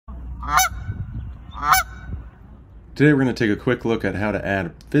Today we're going to take a quick look at how to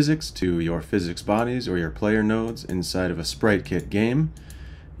add physics to your physics bodies or your player nodes inside of a SpriteKit game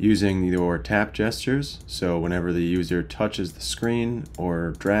using your tap gestures. So whenever the user touches the screen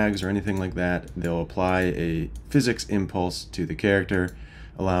or drags or anything like that, they'll apply a physics impulse to the character,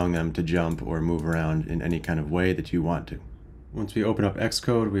 allowing them to jump or move around in any kind of way that you want to. Once we open up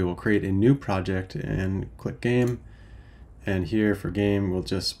Xcode, we will create a new project and click game. And here for game, we'll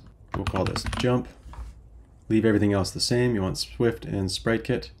call this jump. Leave everything else the same. You want Swift and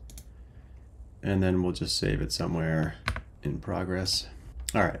SpriteKit. And then we'll just save it somewhere in progress.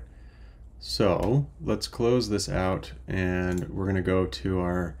 All right, so let's close this out and we're gonna go to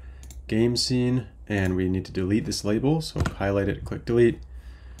our game scene and we need to delete this label. So highlight it, click delete.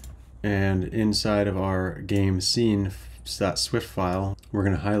 And inside of our game scene.swift file, we're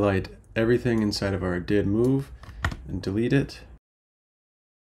gonna highlight everything inside of our did move and delete it.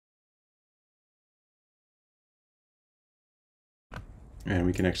 And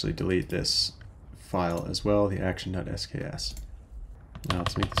we can actually delete this file as well, the action.sks. Now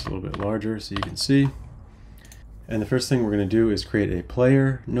let's make this a little bit larger so you can see. And the first thing we're going to do is create a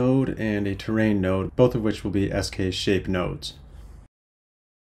player node and a terrain node, both of which will be SK shape nodes.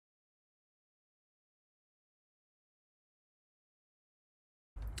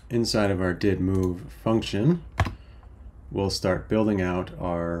 Inside of our did move function, we'll start building out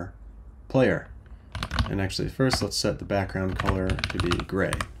our player. And actually first let's set the background color to be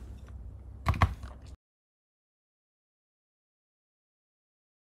gray.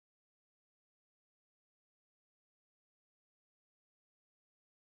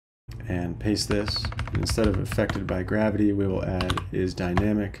 And paste this. Instead of affected by gravity, we will add is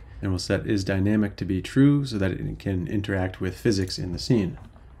dynamic, and we'll set is dynamic to be true so that it can interact with physics in the scene.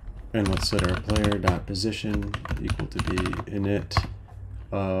 And let's set our player.position equal to be init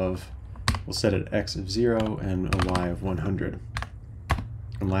of, we'll set it x of 0 and a y of 100.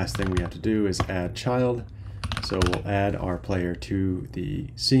 And last thing we have to do is add child, so we'll add our player to the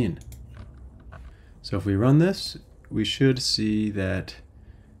scene. So if we run this, we should see that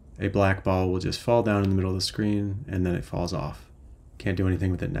a black ball will just fall down in the middle of the screen and then it falls off. Can't do anything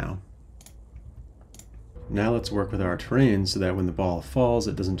with it now. Now let's work with our terrain so that when the ball falls,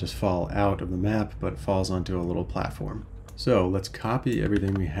 it doesn't just fall out of the map, but falls onto a little platform. So let's copy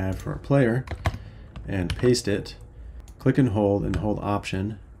everything we have for our player and paste it. Click and hold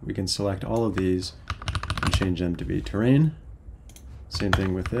Option. We can select all of these and change them to be terrain. Same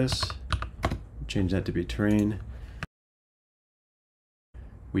thing with this. Change that to be terrain.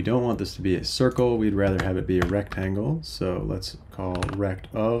 We don't want this to be a circle. We'd rather have it be a rectangle. So let's call rect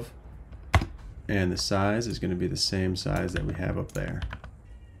of, and the size is going to be the same size that we have up there.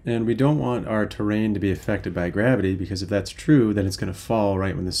 And we don't want our terrain to be affected by gravity, because if that's true, then it's going to fall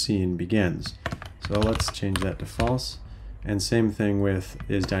right when the scene begins. So let's change that to false. And same thing with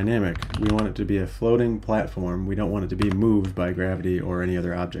is dynamic. We want it to be a floating platform. We don't want it to be moved by gravity or any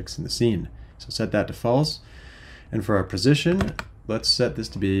other objects in the scene. So set that to false. And for our position, let's set this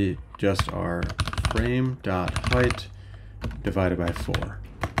to be just our frame.height divided by 4.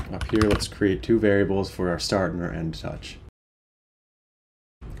 Up here, let's create two variables for our start and our end touch.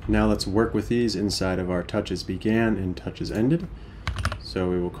 Now let's work with these inside of our touches began and touches ended. So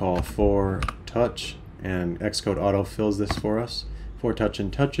we will call for touch, and Xcode auto fills this for us. For touch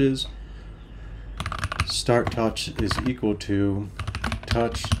and touches, start touch is equal to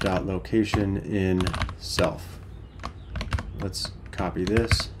touch.location in self. Let's copy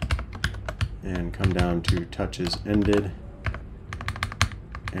this and come down to touches ended,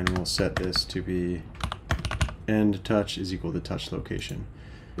 and we'll set this to be end touch is equal to touch location.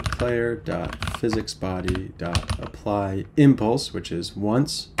 Player.physicsBody.apply impulse, which is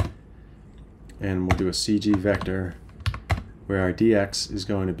once, and we'll do a CG vector where our dx is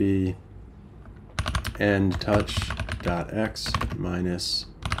going to be end touch.x minus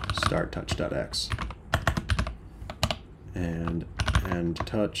start touch.x, and end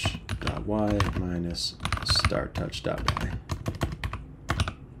touch.y minus start touch.y.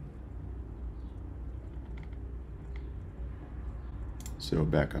 So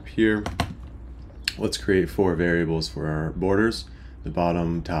back up here, let's create 4 variables for our borders, the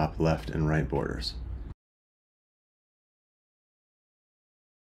bottom, top, left, and right borders.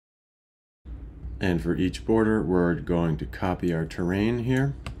 And for each border, we're going to copy our terrain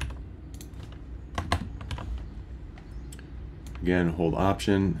here. Again, hold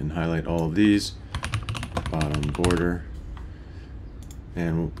Option and highlight all of these, bottom border.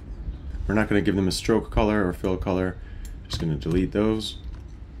 And we're not going to give them a stroke color or fill color, just going to delete those.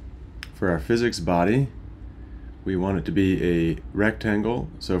 For our physics body, we want it to be a rectangle.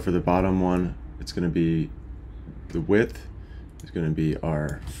 So for the bottom one, it's going to be the width is going to be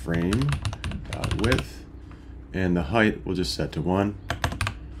our frame width, and the height we'll just set to 1.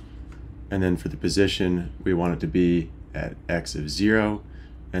 And then for the position, we want it to be at x of 0,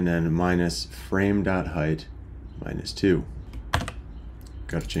 and then minus frame.height minus 2.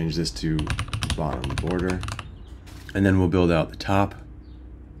 Got to change this to bottom border. And then we'll build out the top.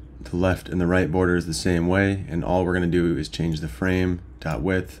 The left and the right border is the same way, and all we're going to do is change the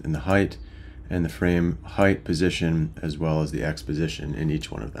frame.width and the height, and the frame height position as well as the x position in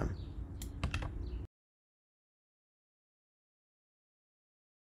each one of them.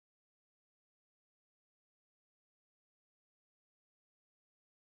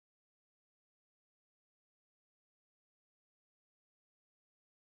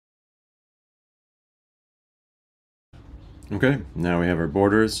 Okay, now we have our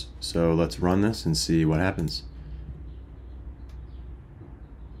borders, so let's run this and see what happens.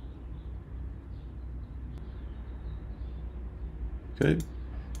 Okay, if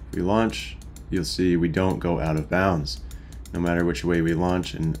we launch, you'll see we don't go out of bounds. No matter which way we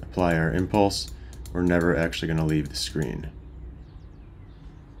launch and apply our impulse, we're never actually going to leave the screen.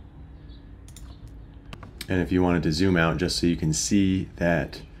 And if you wanted to zoom out just so you can see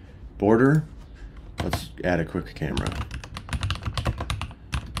that border, let's add a quick camera.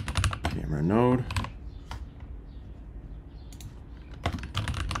 Camera node.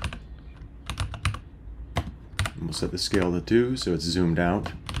 And we'll set the scale to 2 so it's zoomed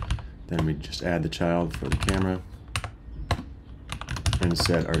out. Then we just add the child for the camera and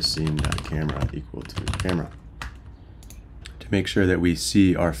set our scene.camera equal to camera. To make sure that we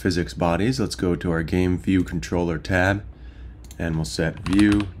see our physics bodies, let's go to our game view controller tab and we'll set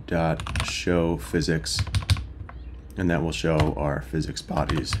view.showPhysics, and that will show our physics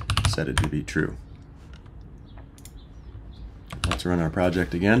bodies. Set it to be true. Let's run our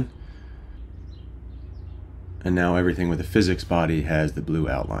project again. And now everything with a physics body has the blue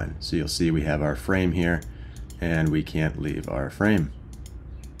outline. So you'll see we have our frame here, and we can't leave our frame.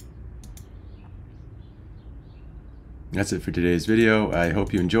 That's it for today's video. I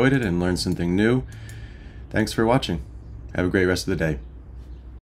hope you enjoyed it and learned something new. Thanks for watching. Have a great rest of the day.